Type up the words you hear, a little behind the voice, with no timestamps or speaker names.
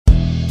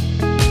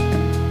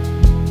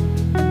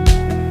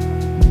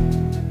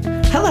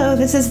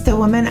this is the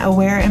Women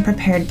Aware and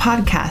Prepared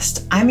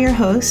podcast. I'm your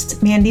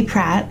host, Mandi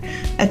Pratt,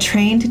 a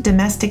trained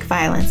domestic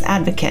violence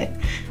advocate.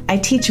 I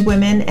teach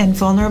women and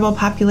vulnerable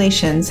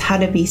populations how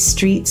to be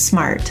street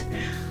smart.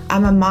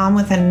 I'm a mom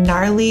with a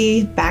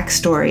gnarly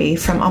backstory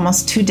from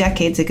almost 2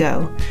 decades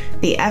ago.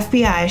 The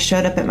FBI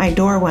showed up at my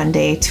door one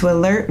day to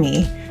alert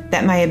me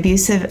that my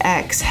abusive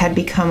ex had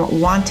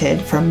become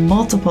wanted for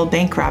multiple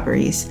bank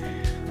robberies.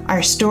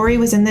 Our story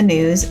was in the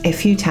news a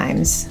few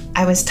times.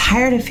 I was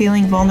tired of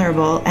feeling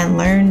vulnerable and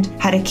learned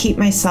how to keep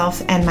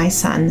myself and my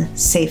son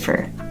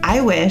safer. I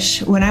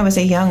wish when I was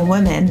a young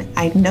woman,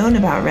 I'd known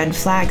about red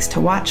flags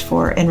to watch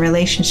for in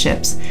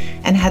relationships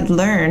and had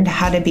learned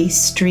how to be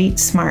street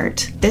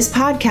smart. This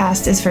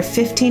podcast is for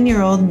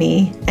 15-year-old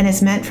me and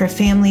is meant for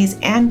families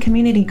and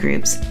community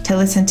groups to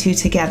listen to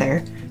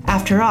together.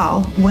 After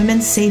all,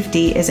 women's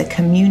safety is a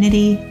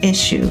community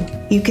issue.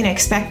 You can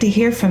expect to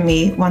hear from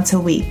me once a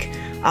week.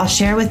 I'll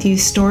share with you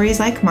stories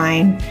like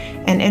mine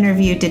and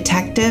interview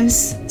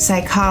detectives,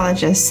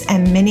 psychologists,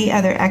 and many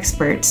other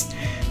experts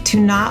to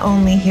not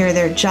only hear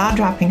their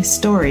jaw-dropping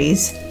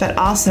stories, but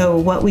also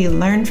what we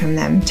learn from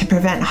them to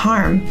prevent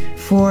harm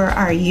for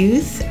our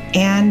youth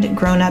and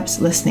grown-ups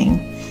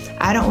listening.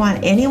 I don't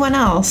want anyone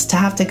else to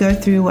have to go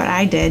through what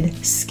I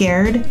did,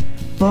 scared,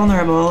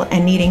 vulnerable,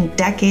 and needing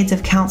decades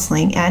of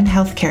counseling and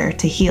healthcare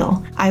to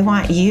heal. I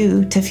want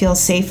you to feel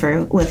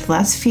safer with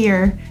less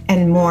fear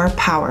and more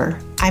power.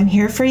 I'm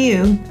here for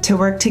you to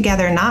work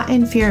together not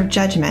in fear of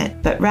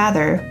judgment, but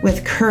rather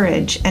with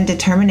courage and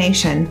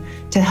determination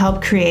to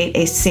help create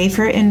a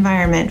safer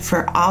environment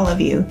for all of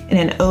you in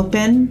an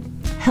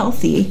open,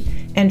 healthy,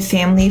 and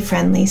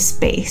family-friendly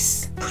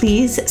space.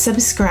 Please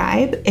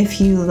subscribe if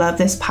you love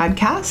this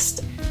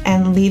podcast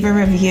and leave a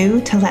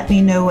review to let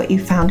me know what you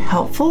found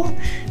helpful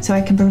so I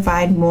can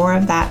provide more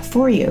of that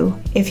for you.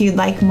 If you'd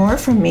like more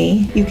from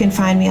me, you can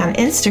find me on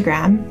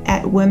Instagram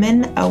at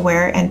Women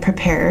Aware and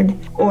Prepared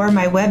or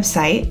my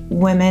website,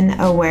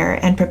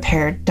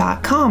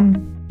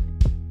 womenawareandprepared.com.